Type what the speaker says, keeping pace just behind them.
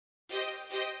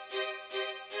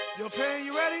Yo, Pain,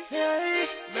 you ready? Yeah.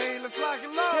 Man, let's lock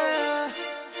and load. Yeah.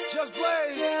 Just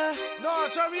Blaze. Yeah. No,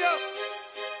 turn me up.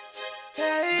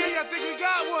 Hey. I think we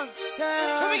got one.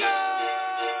 Yeah. Here we go.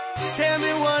 Tell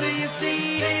me, what do you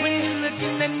see when you're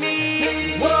looking at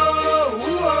me? Whoa,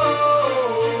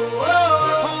 whoa,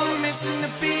 whoa. On a mission to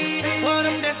be what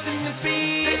I'm destined to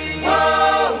be.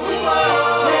 Whoa,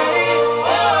 whoa. Hey.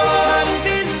 I done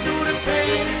been through the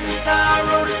pain and the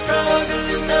sorrow, the struggle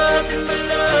is nothing but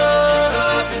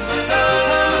love. I'm a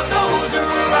soldier, a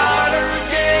rider, a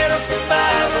ghetto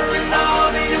survivor, and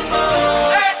all the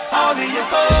above. All the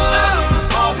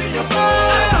above. All the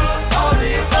above. All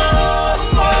the above.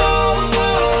 All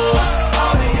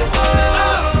the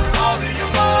above. All the above.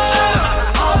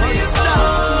 All the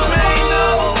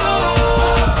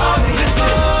above.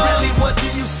 Listen, really, what do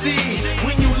you see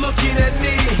when you looking at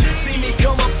me? See me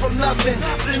come up from nothing,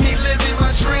 see me living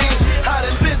my dreams. I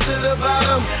done been to the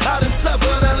bottom, I done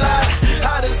suffered a lot.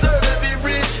 I deserve to be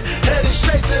rich, heading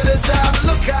straight to the top.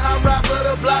 Look how I ride for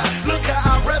the block, look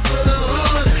how I rap for the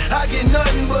hood. I get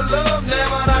nothing but love now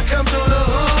when I come through the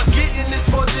hood. Getting this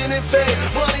fortune and fame,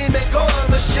 money make all of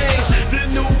us change. The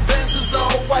new Benz is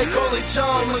all white, call it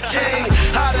John McCain.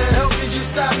 How the hell could you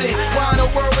stop me? Why in the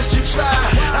world would you try?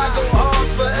 I go hard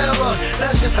forever,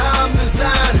 that's just how I'm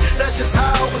designed. That's just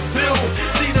how I was built.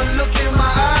 See the look in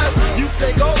my eyes, you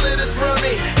take all of this from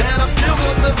me, and I'm still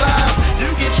gonna survive. You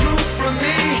get truth from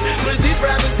me, but these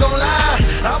rappers gon' lie.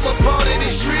 I'm a part of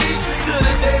these streets till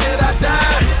the day that I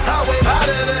die. I wave out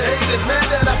of the haters, man,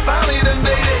 that I finally done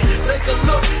made it. Take a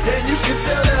look, and you can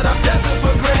tell that I'm destined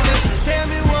for greatness. Tell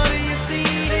me, what do you see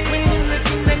when you're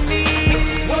looking at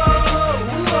me? Whoa,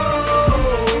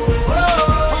 whoa,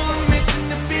 whoa. On a mission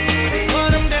to be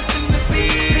what I'm destined to be.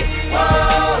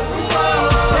 Whoa,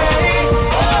 whoa. Hey.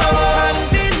 I done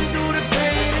been through the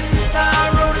pain and the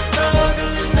sorrow, the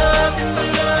struggle is nothing but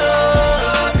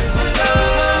love. I'm a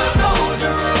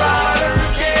soldier, a rider, a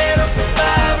ghetto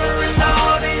survivor, and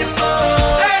all the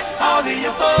above. All the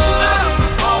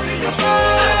above. All the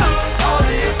above. All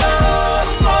the above.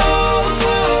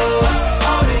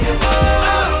 All the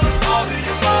above. All the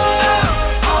above.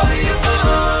 All the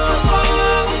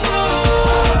above.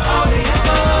 All the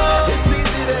above. It's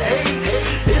easy to hate,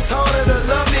 it's harder to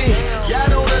love me. Y'all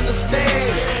don't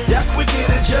understand, y'all quicker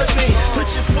to judge me.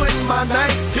 Put your foot in my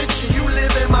nights, picture you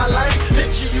living my life.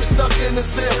 Picture you stuck in a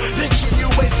cell, picture you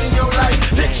wasting your life.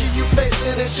 Picture you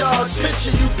facing a charge,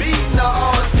 picture you beating the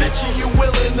odds. Picture you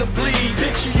willing to bleed,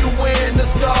 picture you wearing the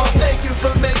scar. Thank you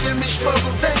for making me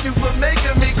struggle, thank you for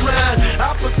making me grind.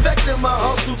 I perfected my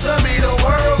hustle, tell me the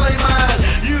world ain't mine.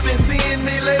 You've been seeing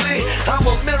me lately, I'm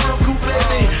a miracle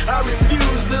baby. I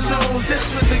refuse to lose, this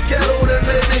was the ghetto that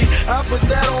made me. I put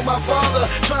that on my father,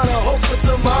 trying to hope for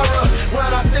tomorrow.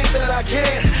 When I think that I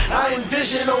can't, I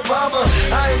envision Obama.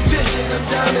 I envision them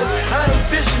diamonds, I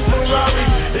envision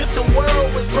Ferraris. If the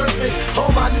world was perfect,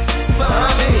 all my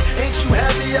behind me. Ain't you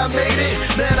happy I made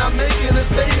it? Man, I'm making a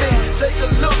statement. Take a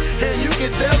look, and you can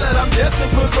tell that I'm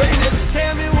destined for greatness.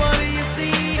 Tell me, what do you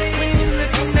see when you're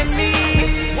looking at me?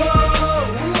 Whoa,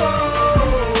 whoa,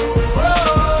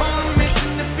 whoa. On a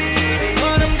mission to be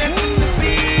what I'm destined to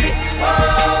be.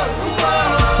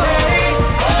 Hey.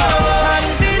 I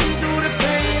done been through the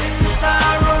pain and the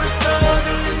sorrow, the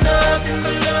struggle is nothing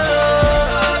but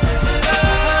love.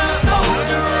 I'm a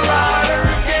soldier, a rider,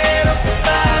 a ghetto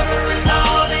survivor, and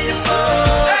all the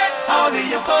above. All the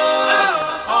above.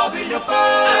 All the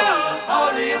above.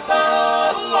 All the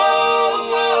above.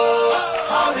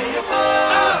 All the above.